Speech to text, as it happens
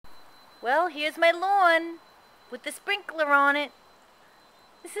Well, here's my lawn with the sprinkler on it.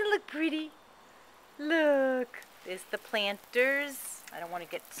 Doesn't it look pretty? Look. There's the planters. I don't want to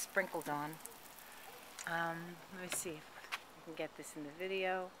get sprinkled on. Let me see if I can get this in the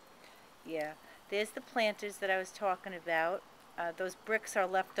video. Yeah, there's the planters that I was talking about. Those bricks are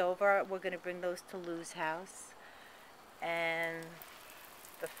left over. We're going to bring those to Lou's house. And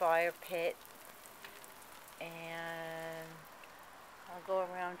the fire pit. And I'll go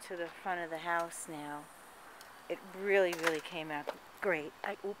around to the front of the house now. It really, really came out great.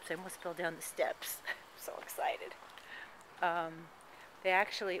 Oops, I almost fell down the steps. I'm so excited. They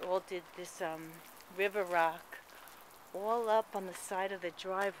actually all did this river rock all up on the side of the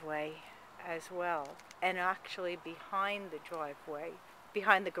driveway as well. And actually behind the driveway,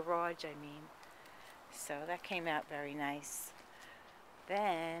 behind the garage, I mean. So that came out very nice.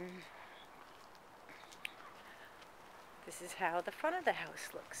 Then, this is how the front of the house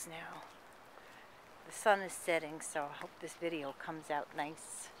looks now. The sun is setting, so I hope this video comes out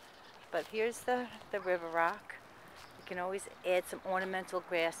nice. But here's the river rock. You can always add some ornamental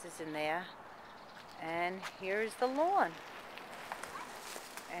grasses in there. And here's the lawn.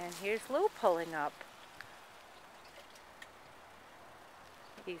 And here's Lou pulling up.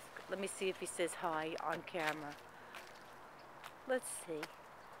 Let me see if he says hi on camera. Let's see.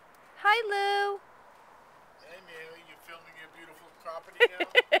 Hi, Lou. Hey, Mary, you filming your beautiful property now?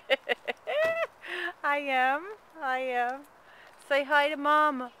 I am. Say hi to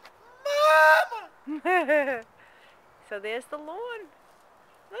Mama. Mama! So there's the lawn.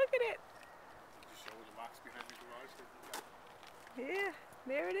 Look at it. Did you show the box behind the garage? Yeah,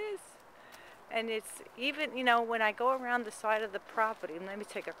 there it is. And it's even, you know, when I go around the side of the property, and let me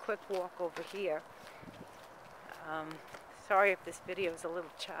take a quick walk over here. Sorry if this video is a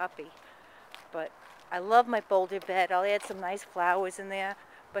little choppy, but I love my boulder bed. I'll add some nice flowers in there.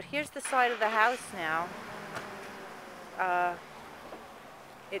 But here's the side of the house now.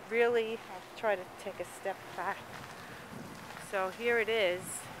 It really, I'll try to take a step back. So here it is.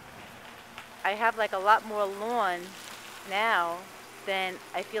 I have like a lot more lawn now than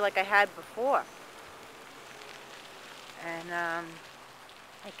I feel like I had before. And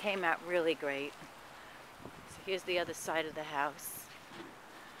it came out really great. So here's the other side of the house.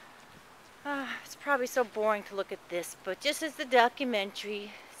 It's probably so boring to look at this, but just as the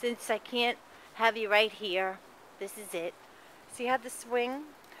documentary, since I can't have you right here, this is it. See how the swing?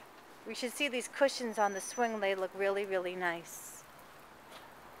 We should see these cushions on the swing. They look really, really nice.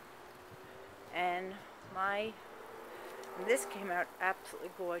 And this came out absolutely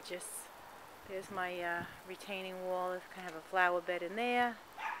gorgeous. There's my retaining wall. I kind of have a flower bed in there.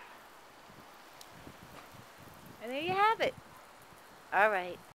 And there you have it. All right.